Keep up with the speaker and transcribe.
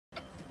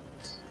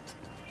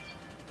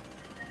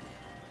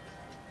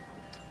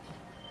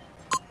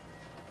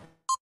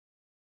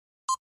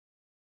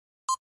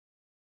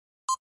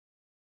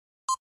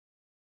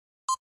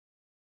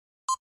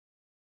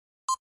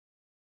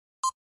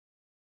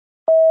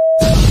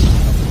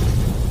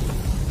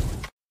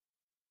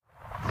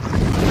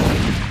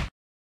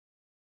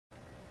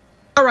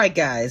All right,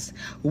 guys,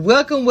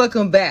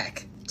 welcome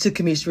back to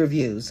Kamisha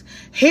Reviews.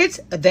 Hit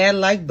that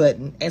like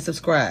button and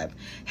subscribe.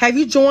 Have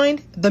you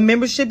joined the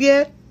membership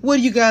yet? What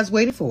are you guys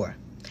waiting for?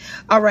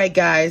 All right,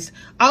 guys.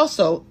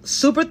 Also,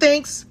 super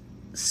thanks,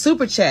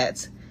 super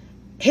chats.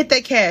 Hit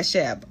that Cash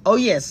App. Oh,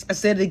 yes, I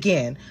said it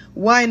again.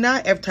 Why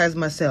not advertise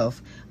myself?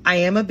 I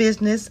am a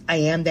business. I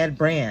am that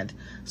brand.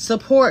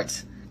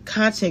 Support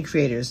content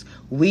creators.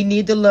 We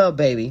need the love,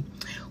 baby.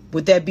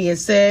 With that being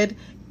said,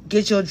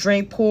 get your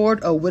drink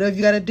poured or whatever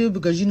you got to do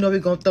because you know we're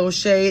going to throw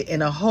shade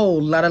and a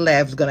whole lot of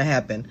laughs is going to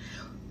happen.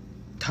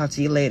 Talk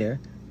to you later.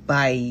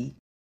 Bye.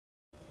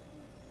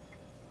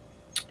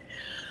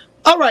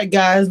 All right,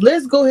 guys,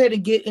 let's go ahead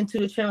and get into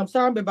the channel. I'm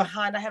sorry I'm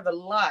behind. I have a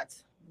lot,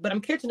 but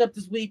I'm catching up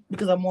this week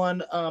because I'm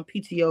on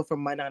PTO from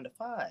my 9 to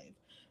 5.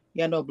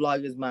 Y'all know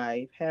blog is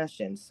my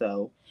passion,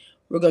 so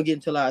we're going to get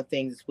into a lot of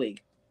things this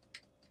week.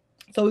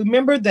 So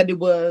remember that it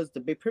was the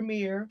big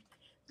premiere.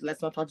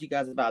 Let's not talk to you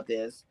guys about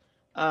this.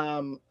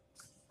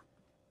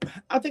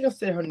 I think I've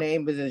said her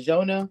name. Is it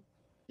Joanna?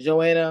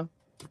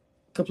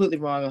 Completely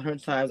wrong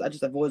 100 times. I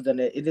just have always done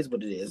it. It is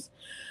what it is.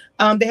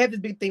 They had this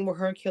big thing with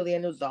her and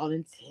Kellyanne. It was all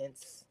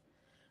intense.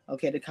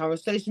 Okay, the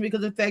conversation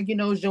because of the fact,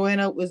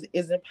 Joanna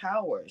is in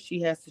power.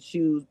 She has to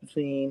choose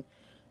between,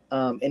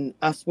 and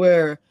I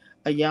swear,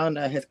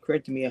 Ayana has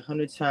corrected me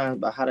 100 times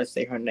about how to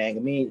say her name.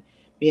 I mean,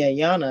 me and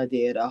Ayana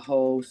did a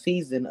whole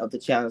season of the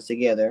challenge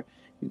together.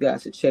 You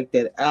guys should check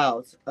that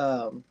out.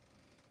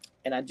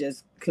 And I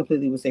just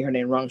completely would say her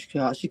name wrong.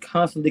 She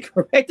constantly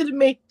corrected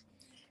me.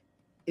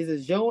 Is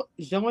it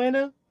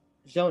Joanna?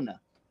 Jonah.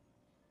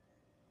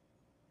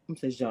 I'm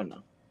saying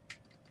Jonah.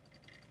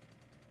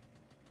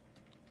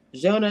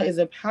 Jonah is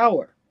in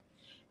power.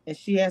 And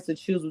she has to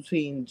choose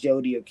between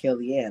Jody or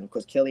Kellyanne. Of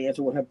course,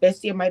 Kellyanne's with her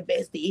bestie and my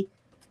bestie.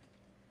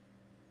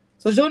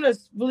 So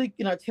Jonah's really,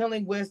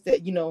 telling West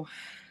that,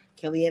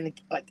 Kellyanne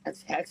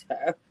attacks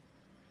her.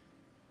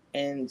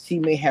 And she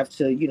may have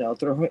to,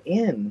 throw her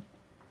in.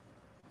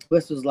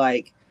 West was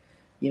like,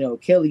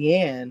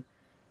 Kellyanne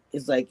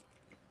is like,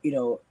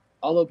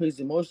 although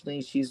pretty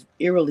emotionally, she's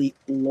eerily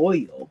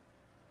loyal.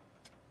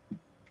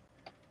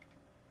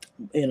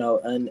 And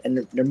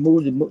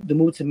the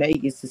move to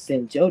make is to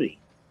send Jody.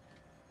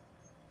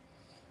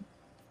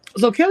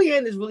 So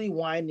Kellyanne is really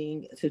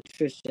whining to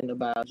Tristan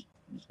about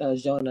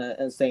Jonah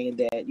and saying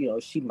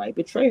that she might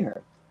betray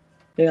her.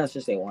 They're not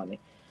just say whining,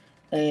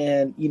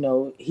 and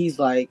he's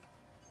like,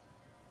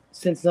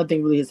 since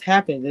nothing really has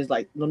happened, there's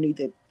like no need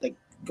to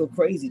go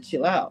crazy,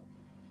 chill out.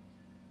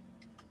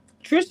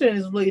 Tristan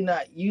is really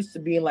not used to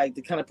being like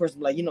the kind of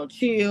person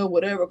chill,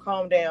 whatever,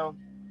 calm down.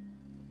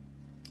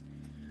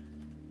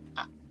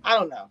 I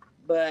don't know,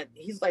 but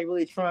he's like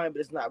really trying,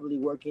 but it's not really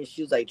working.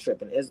 She was like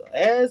tripping,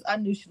 as I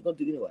knew she was gonna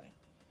do anyway.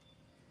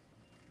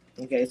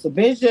 Okay, so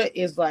Benja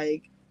is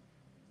like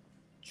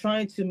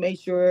trying to make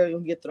sure he'll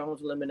get thrown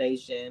to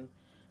elimination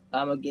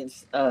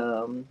against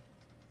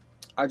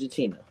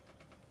Argentina.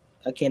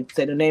 I can't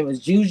say the name is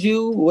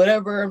Juju,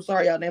 whatever. I'm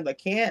sorry, y'all names I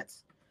can't.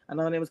 I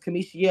know her name is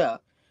Kamisha, yeah.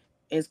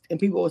 And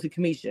people always say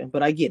Kamisha,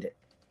 but I get it.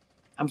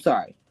 I'm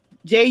sorry.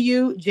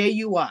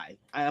 Jujuy.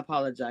 I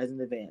apologize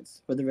in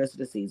advance for the rest of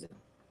the season.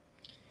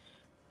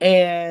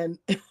 And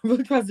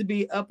really tries to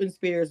be up in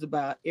spirits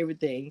about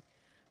everything.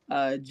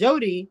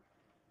 Jody,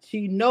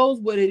 she knows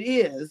what it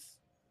is,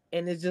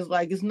 and it's just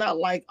like it's not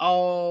like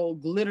all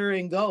glitter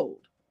and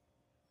gold.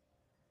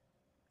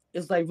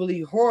 It's like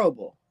really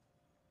horrible,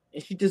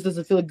 and she just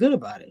doesn't feel good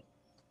about it,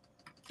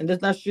 and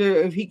just not sure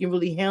if he can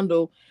really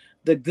handle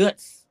the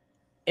guts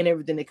and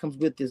everything that comes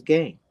with this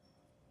game.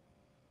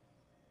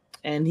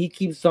 And he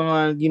keeps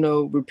on,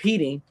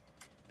 repeating,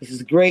 "This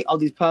is great, all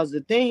these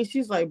positive things."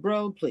 She's like,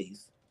 "Bro,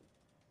 please."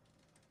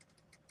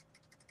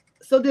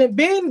 So then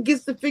Ben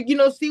gets to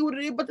figure, see what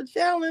it is about the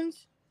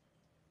challenge.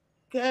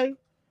 Okay.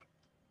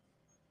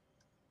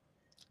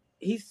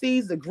 He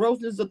sees the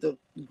grossness of the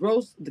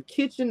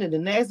kitchen and the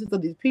nastiness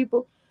of these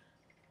people.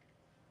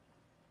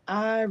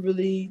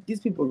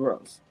 These people are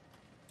gross.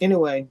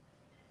 Anyway,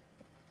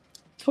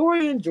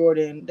 Tori and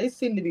Jordan, they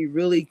seem to be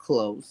really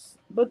close.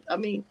 But I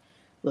mean,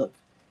 look,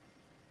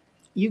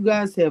 you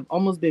guys have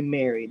almost been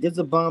married. There's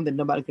a bond that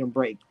nobody can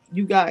break.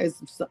 You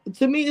guys,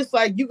 to me, it's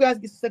like you guys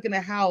get stuck in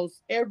a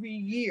house every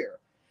year,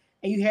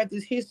 and you have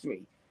this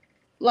history.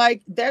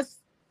 Like that's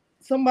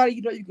somebody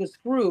you can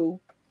screw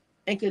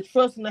and can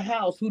trust in the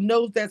house who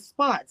knows that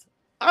spot.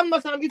 I'm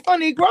not trying to be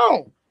funny,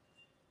 grown.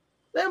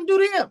 Let them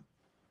do them.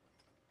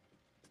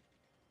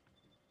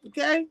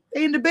 Okay?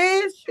 They in the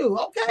bed? Shoot,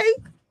 okay.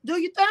 Do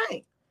your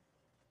thing.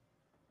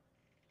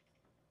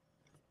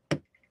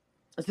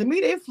 To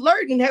me, they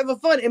flirting and having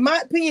fun. In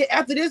my opinion,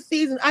 after this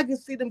season, I can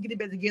see them getting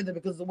back together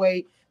because the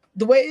way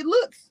it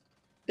looks.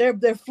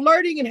 They're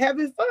flirting and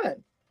having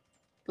fun.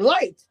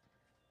 Light.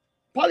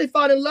 Probably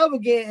fall in love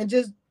again and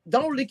just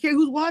don't really care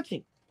who's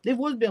watching. They've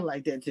always been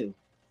like that too.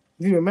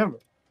 If you remember.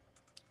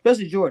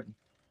 Especially Jordan.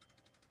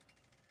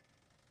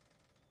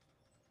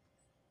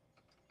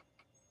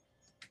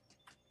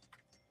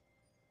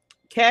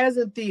 Kaz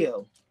and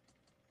Theo.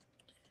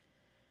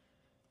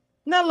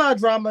 Not a lot of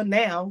drama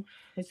now.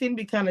 They seem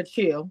to be kind of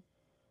chill.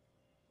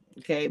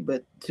 Okay,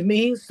 but to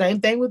me,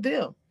 same thing with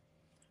them.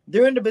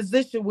 They're in the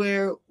position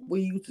where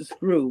we used to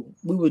screw.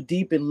 We were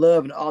deep in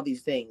love and all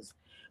these things.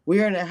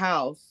 We're in a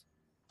house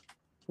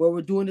where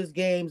we're doing this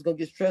game. It's gonna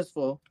get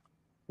stressful.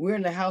 We're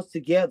in the house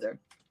together.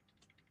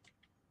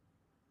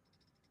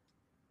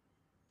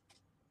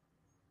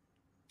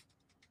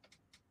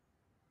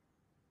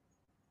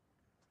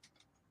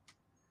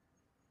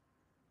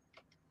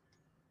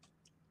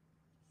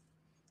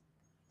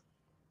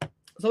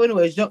 So,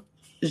 anyways,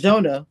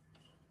 Jonah,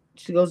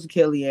 she goes to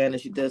Kellyanne and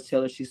she does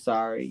tell her she's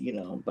sorry,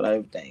 but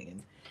everything.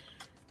 And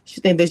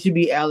she thinks they should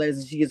be allies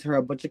and she gives her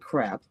a bunch of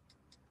crap.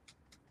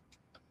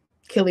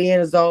 Kellyanne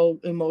is all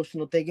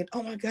emotional, thinking,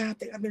 "Oh my God, I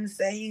think I've been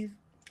saved.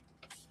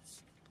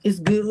 It's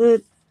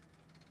good."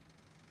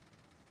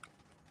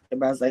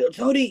 Everybody's like,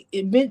 "Jody,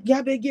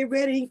 y'all better get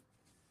ready."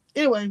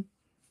 Anyway,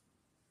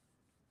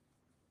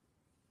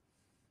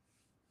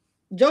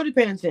 Jody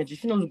paying attention.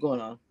 She knows what's going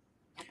on.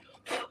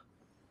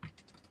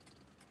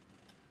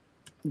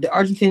 The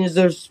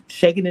Argentinians are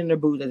shaking in their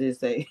boots, as they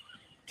say,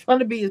 trying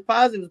to be as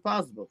positive as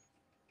possible.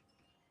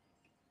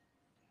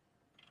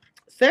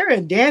 Sarah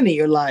and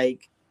Danny are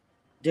like,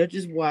 they're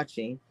just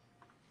watching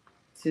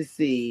to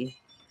see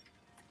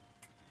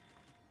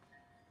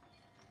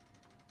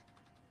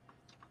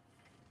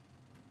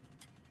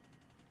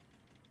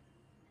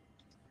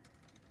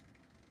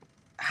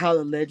how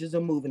the legends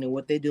are moving and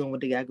what they're doing, what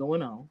they got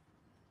going on.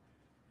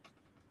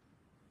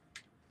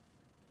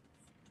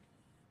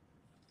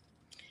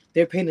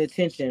 They're paying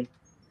attention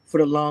for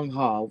the long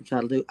haul, which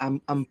I do.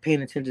 I'm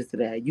paying attention to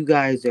that. You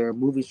guys are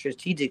moving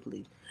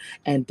strategically,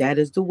 and that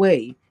is the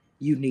way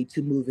you need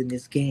to move in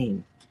this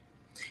game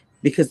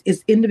because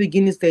it's in the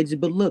beginning stages.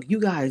 But look, you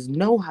guys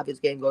know how this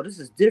game goes. This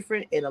is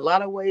different in a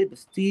lot of ways, but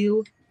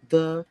still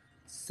the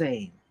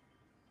same.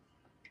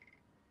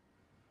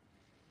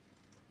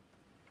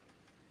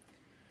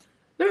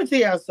 Let me tell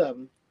y'all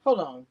something. Hold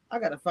on, I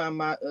gotta find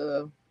my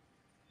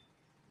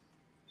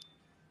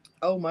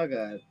Oh my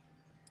God,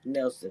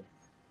 Nelson.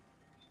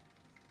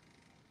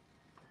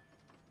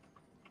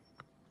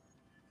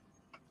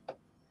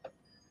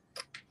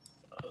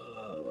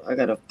 I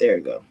gotta. There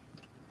we go.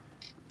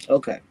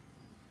 Okay.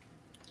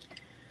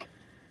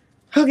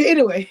 Okay.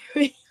 Anyway,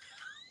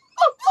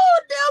 oh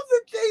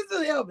Nelson,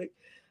 Jesus help me.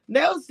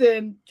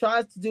 Nelson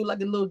tries to do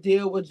like a little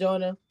deal with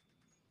Jonah.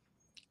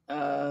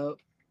 Uh,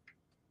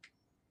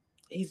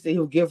 he said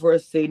he'll give her a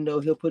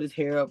signal. He'll put his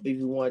hair up if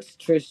he wants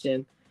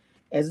Tristan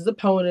as his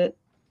opponent.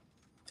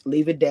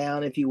 Leave it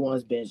down if he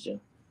wants Benja.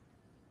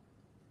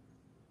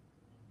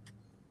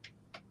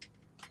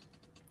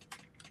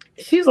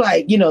 She's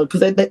like, because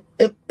they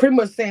pretty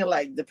much saying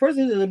like the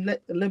person who's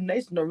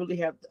elimination don't really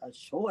have a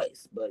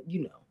choice, but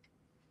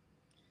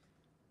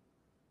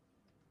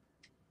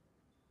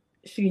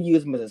she can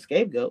use him as a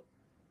scapegoat.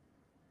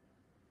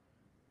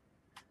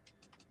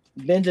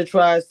 Benja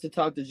tries to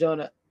talk to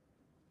Jonah.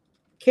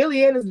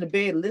 Kellyanne is in the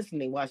bed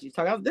listening while she's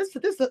talking. This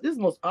is the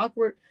most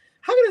awkward.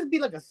 How can this be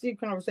like a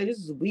secret conversation? This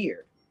is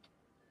weird.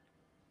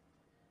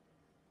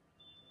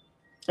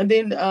 And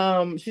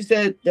then she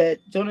said that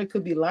Jonah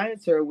could be lying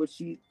to her, which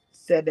she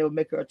said that would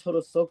make her a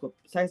total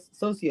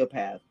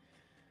sociopath.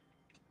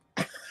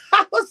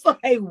 I was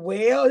like,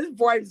 well, this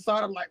before I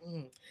started, I'm like,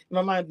 in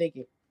my mind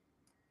thinking.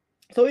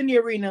 So in the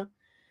arena,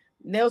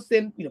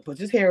 Nelson, puts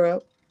his hair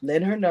up,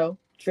 letting her know,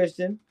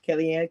 Tristan,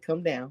 Kellyanne,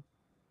 come down.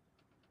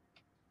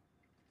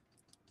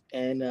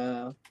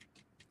 And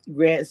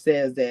Grant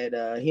says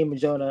that him and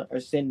Jonah are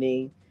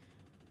sending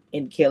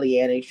in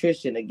Kellyanne and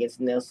Tristan against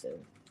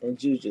Nelson and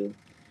Juju.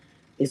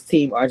 It's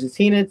Team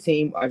Argentina,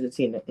 Team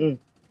Argentina.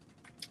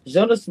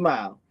 Jonah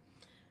smiled.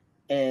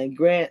 And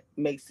Grant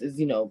makes his,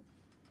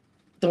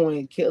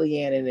 throwing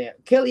Kellyanne in there.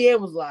 Kellyanne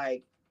was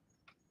like,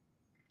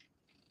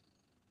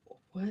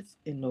 what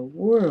in the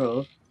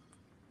world?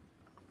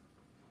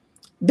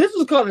 This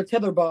was called a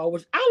tetherball,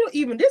 which I don't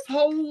even, this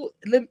whole,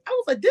 I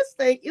was like, this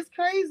thing is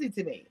crazy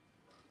to me.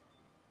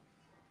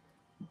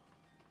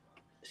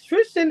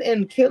 Tristan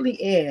and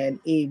Kellyanne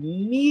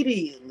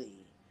immediately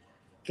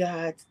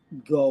got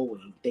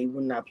going. They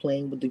were not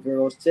playing with the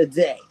girls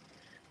today.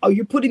 Oh,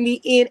 you're putting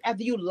me in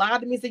after you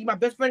lied to me, say you're my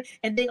best friend,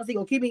 and then you're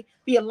gonna keep me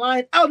being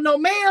lying. Oh no,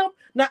 ma'am.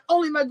 Not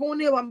only am I going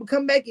there, I'm gonna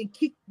come back and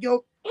kick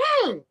your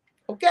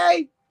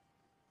okay.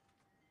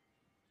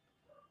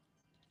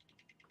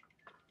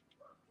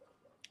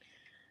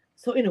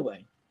 So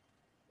anyway,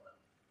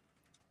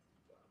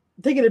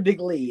 taking a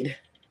big lead.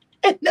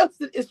 And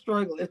Nelson is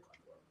struggling.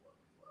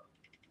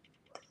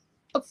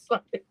 I'm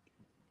sorry.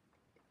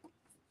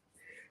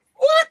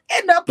 What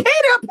in the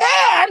Peter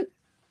Pan?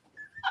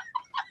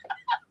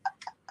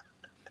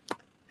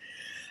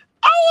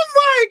 I was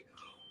like,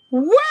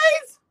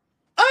 wait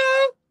a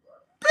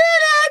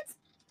minute.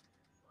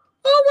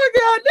 Oh my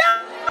God,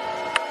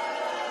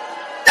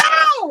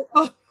 no!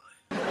 Oh,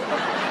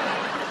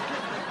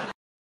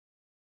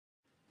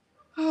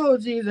 oh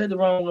geez, that's the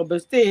wrong one,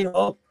 but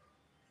still.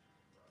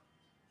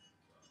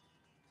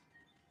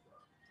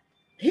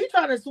 He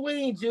trying to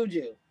swing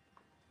Juju.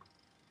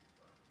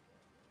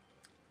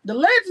 The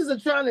legends are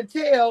trying to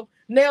tell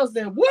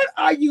Nelson, what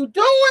are you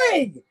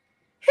doing?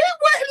 He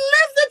wouldn't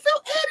listen to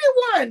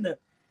anyone.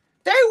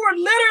 They were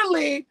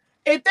literally,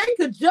 if they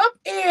could jump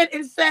in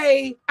and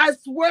say, I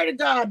swear to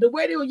God, the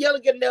way they were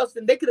yelling at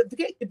Nelson, they could have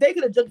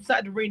jumped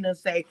inside the arena and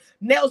say,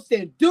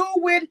 Nelson, do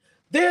it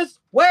this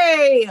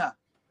way.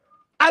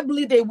 I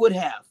believe they would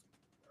have.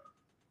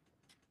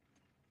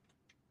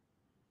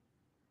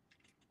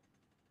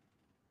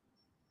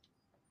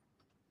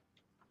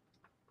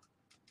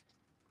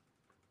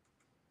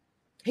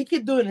 He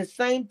kept doing the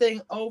same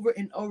thing over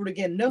and over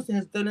again. Nelson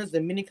has done this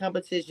in many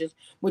competitions,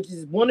 which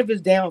is one of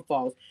his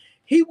downfalls.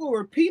 He will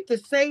repeat the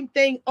same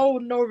thing over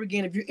and over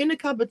again. If you're in a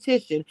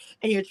competition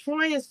and you're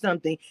trying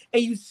something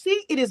and you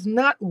see it is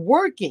not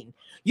working,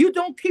 you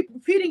don't keep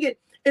repeating it,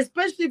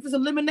 especially if it's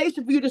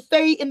elimination for you to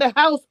stay in the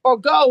house or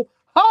go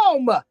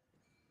home.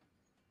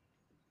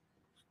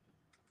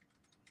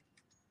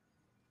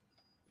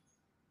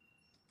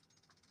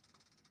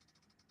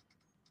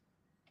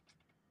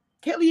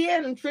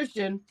 Kellyanne and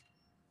Tristan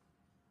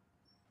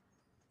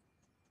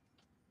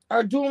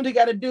are doing what they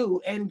got to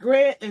do. And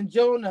Grant and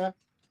Jonah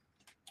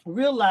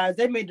realize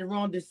they made the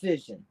wrong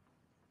decision.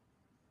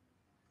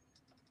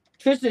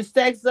 Tristan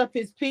stacks up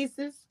his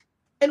pieces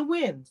and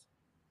wins.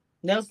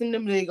 Nelson and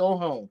them, they go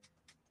home.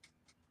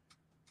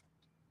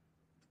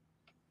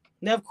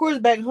 Now, of course,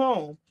 back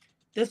home,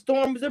 the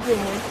storm is a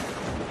brewing.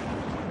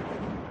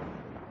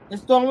 The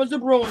storm was a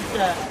brewing,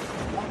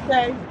 child.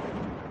 Okay?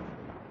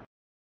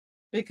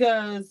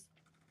 Because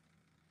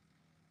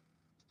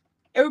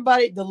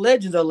everybody, the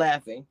legends are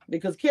laughing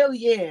because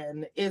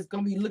Kellyanne is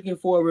going to be looking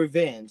for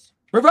revenge.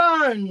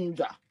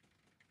 Revenge!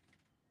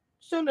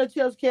 Shona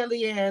tells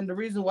Kellyanne the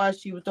reason why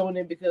she was thrown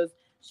in because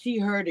she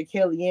heard that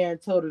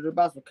Kellyanne told her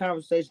about some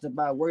conversations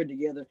about working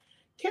together.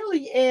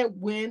 Kellyanne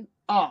went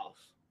off.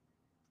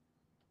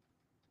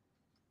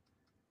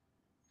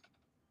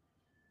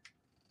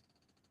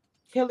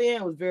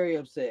 Kellyanne was very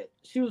upset.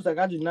 She was like,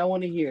 I do not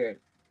want to hear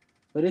it.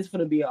 But it's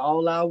going to be an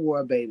all-out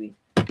war, baby.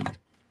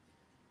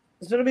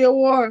 It's going to be a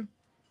war.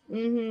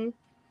 Mm-hmm.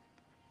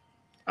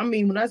 I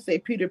mean, when I say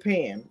Peter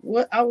Pan,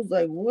 what I was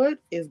like, what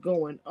is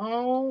going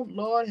on?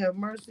 Lord have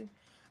mercy.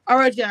 All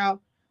right,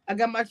 y'all. I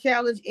got my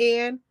challenge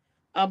in.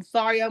 I'm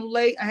sorry I'm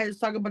late. I had to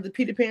talk about the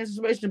Peter Pan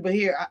situation, but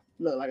here,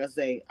 look, like I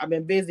say, I've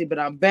been busy, but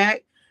I'm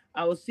back.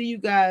 I will see you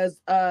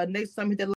guys next time. Hit that